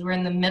questions. We're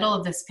in the middle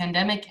of this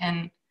pandemic,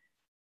 and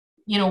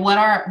you know,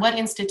 what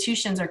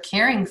institutions are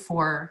caring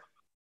for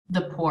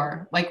the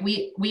poor? Like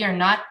we are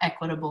not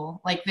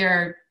equitable. Like there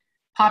are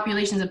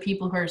populations of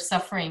people who are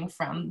suffering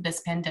from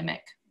this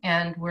pandemic,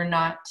 and we're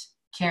not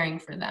caring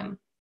for them.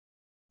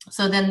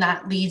 So then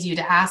that leads you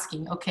to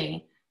asking,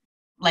 okay,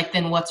 like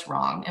then what's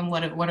wrong, and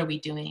what are we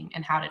doing,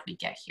 and how did we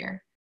get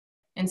here?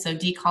 And so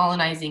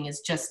decolonizing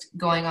is just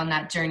going on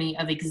that journey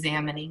of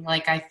examining.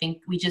 Like I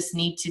think we just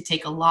need to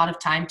take a lot of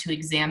time to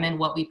examine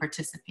what we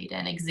participate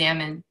in,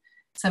 examine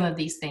some of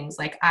these things.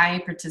 Like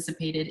I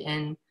participated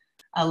in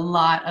a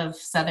lot of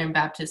Southern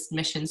Baptist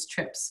missions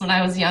trips when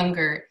I was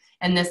younger,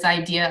 and this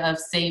idea of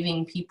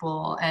saving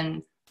people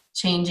and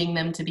changing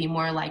them to be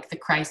more like the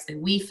Christ that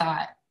we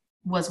thought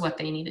was what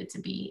they needed to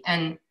be.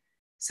 And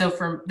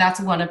so that's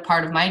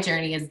part of my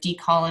journey, is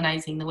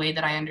decolonizing the way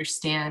that I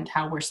understand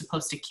how we're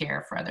supposed to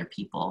care for other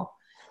people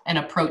and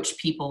approach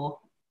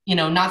people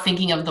not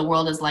thinking of the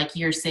world as like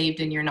you're saved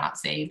and you're not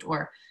saved,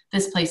 or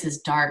this place is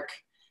dark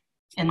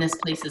and this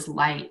place is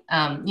light.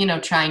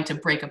 Trying to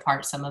break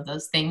apart some of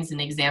those things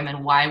and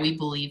examine why we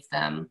believe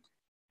them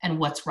and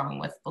what's wrong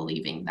with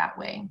believing that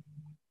way.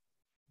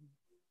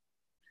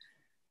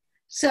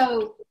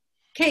 So,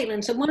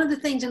 Kaitlin, so one of the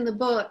things in the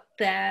book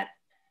that,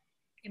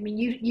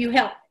 you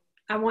help,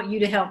 I want you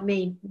to help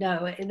me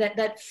know,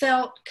 that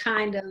felt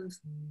kind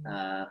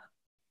of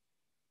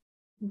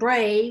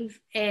brave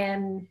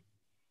and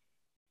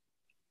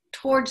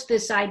towards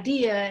this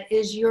idea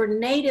is your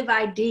native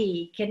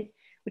ID,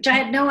 which I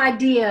had no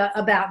idea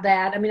about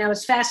that. I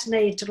was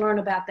fascinated to learn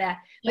about that.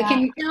 But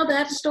can you tell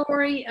that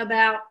story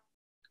about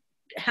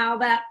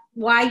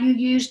why you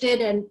used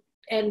it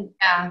and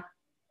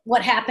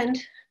what happened?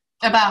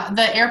 About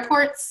the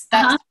airports?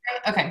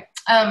 Okay.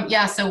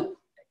 So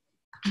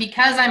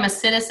because I'm a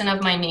citizen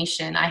of my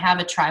nation, I have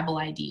a tribal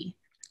ID.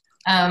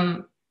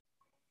 There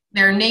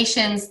are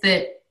nations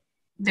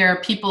there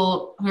are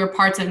people who are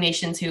parts of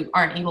nations who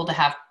aren't able to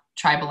have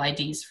tribal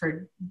IDs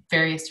for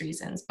various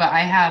reasons. But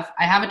I have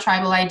a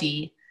tribal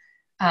ID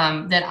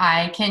that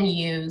I can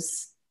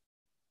use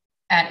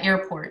at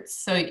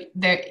airports. So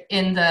there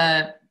in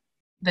the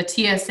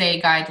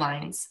TSA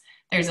guidelines,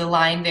 there's a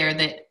line there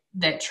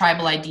that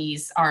tribal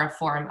IDs are a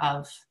form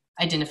of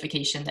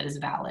identification that is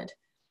valid.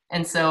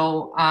 And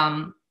so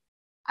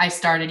I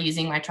started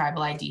using my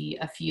tribal ID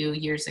a few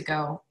years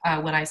ago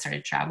when I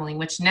started traveling,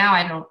 which now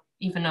I don't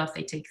even know if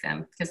they take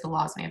them because the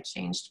laws may have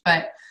changed.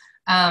 But,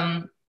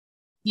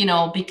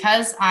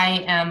 because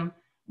I am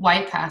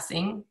white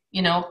passing,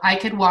 I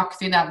could walk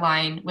through that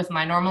line with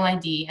my normal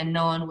ID and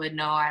no one would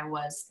know I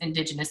was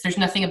Indigenous. There's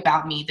nothing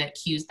about me that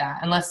cues that,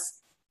 unless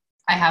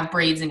I have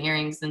braids and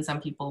earrings, then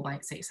some people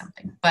might say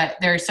something. But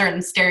there are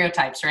certain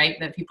stereotypes, right,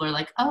 that people are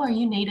like, oh, are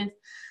you Native?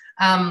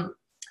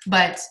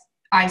 But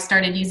I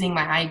started using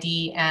my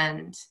ID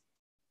and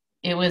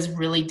it was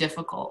really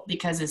difficult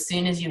because as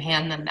soon as you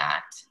hand them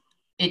that,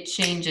 it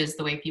changes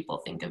the way people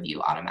think of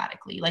you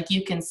automatically. Like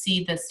you can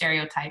see the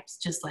stereotypes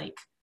just like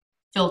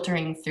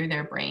filtering through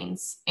their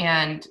brains.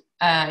 And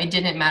it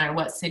didn't matter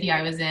what city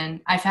I was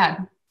in. I've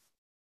had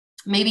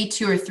maybe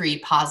 2 or 3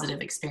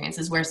 positive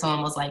experiences where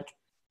someone was like,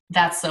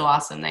 that's so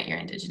awesome that you're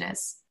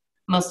Indigenous.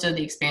 Most of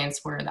the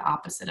experience were the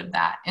opposite of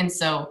that. And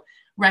so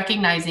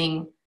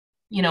recognizing,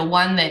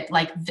 one, that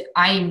like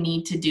I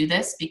need to do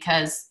this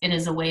because it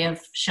is a way of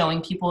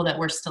showing people that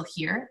we're still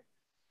here.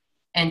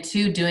 And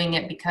 2, doing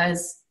it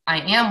because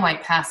I am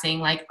white passing.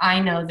 Like I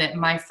know that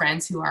my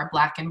friends who are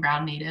Black and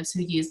brown natives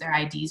who use their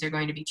IDs are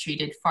going to be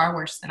treated far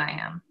worse than I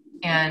am.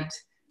 And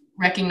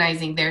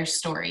recognizing their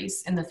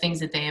stories and the things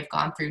that they have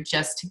gone through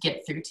just to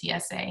get through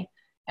TSA.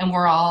 And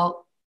we're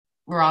all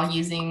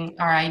using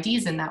our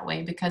IDs in that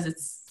way because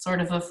it's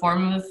sort of a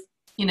form of,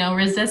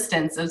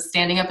 resistance of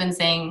standing up and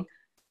saying,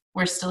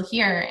 we're still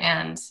here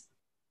and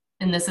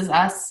this is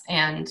us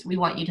and we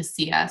want you to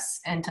see us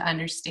and to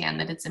understand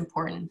that it's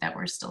important that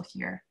we're still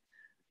here.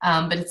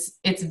 But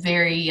it's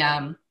very,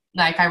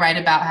 like I write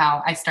about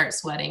how I start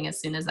sweating as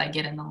soon as I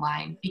get in the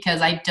line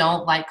because I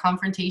don't like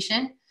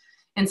confrontation.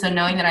 And so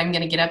knowing that I'm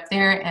going to get up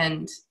there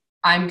and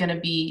I'm going to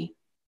be,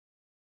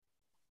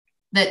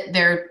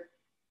 that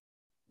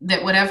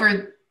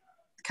whatever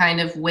kind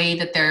of way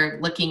that they're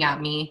looking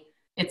at me,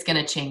 it's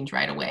going to change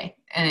right away.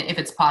 And if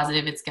it's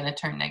positive, it's going to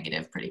turn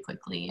negative pretty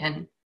quickly.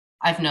 And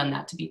I've known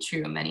that to be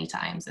true many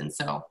times. And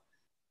so,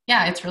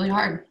 yeah, it's really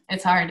hard.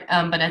 It's hard.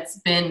 But it's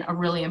been a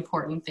really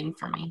important thing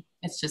for me.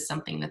 It's just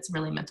something that's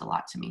really meant a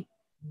lot to me.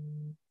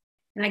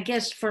 And I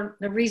guess for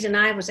the reason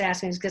I was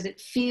asking is because it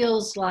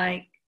feels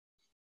like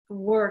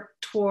work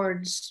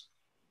towards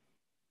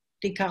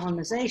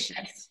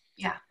decolonization.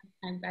 Yeah.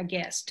 And I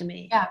guess to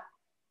me. Yeah.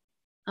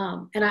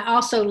 And I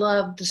also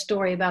love the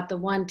story about the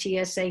one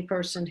TSA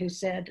person who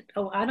said,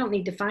 oh, I don't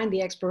need to find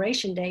the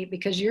expiration date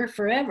because you're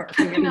forever.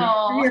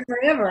 You're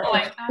forever. Oh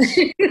my gosh.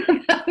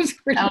 That was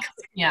pretty cool.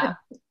 Yeah.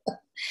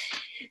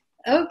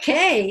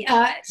 Okay.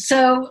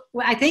 So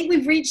I think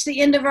we've reached the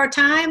end of our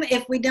time.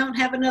 If we don't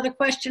have another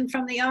question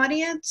from the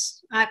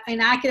audience,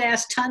 and I could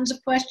ask tons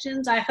of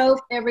questions. I hope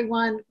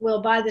everyone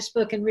will buy this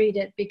book and read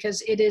it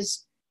because it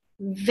is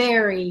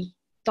very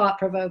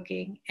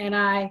thought-provoking. And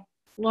I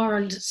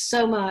learned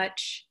so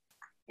much,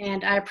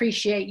 and I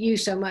appreciate you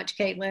so much,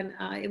 Kaitlin.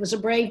 It was a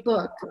brave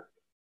book.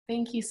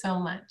 Thank you so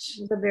much.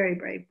 It was a very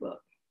brave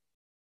book.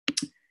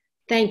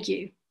 Thank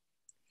you.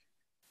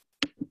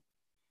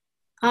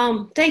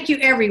 Thank you,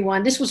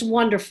 everyone. This was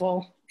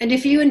wonderful. And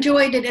if you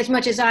enjoyed it as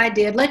much as I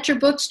did, let your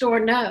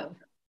bookstore know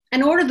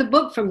and order the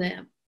book from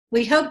them.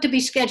 We hope to be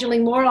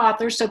scheduling more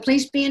authors, so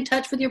please be in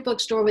touch with your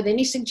bookstore with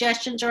any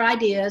suggestions or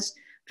ideas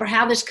for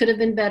how this could have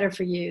been better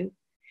for you.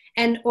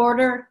 And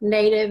order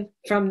Native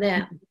from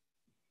them.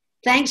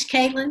 Thanks,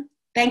 Kaitlin.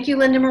 Thank you,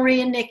 Linda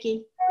Marie and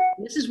Nikki.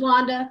 This is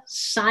Wanda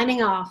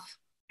signing off.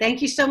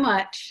 Thank you so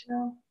much.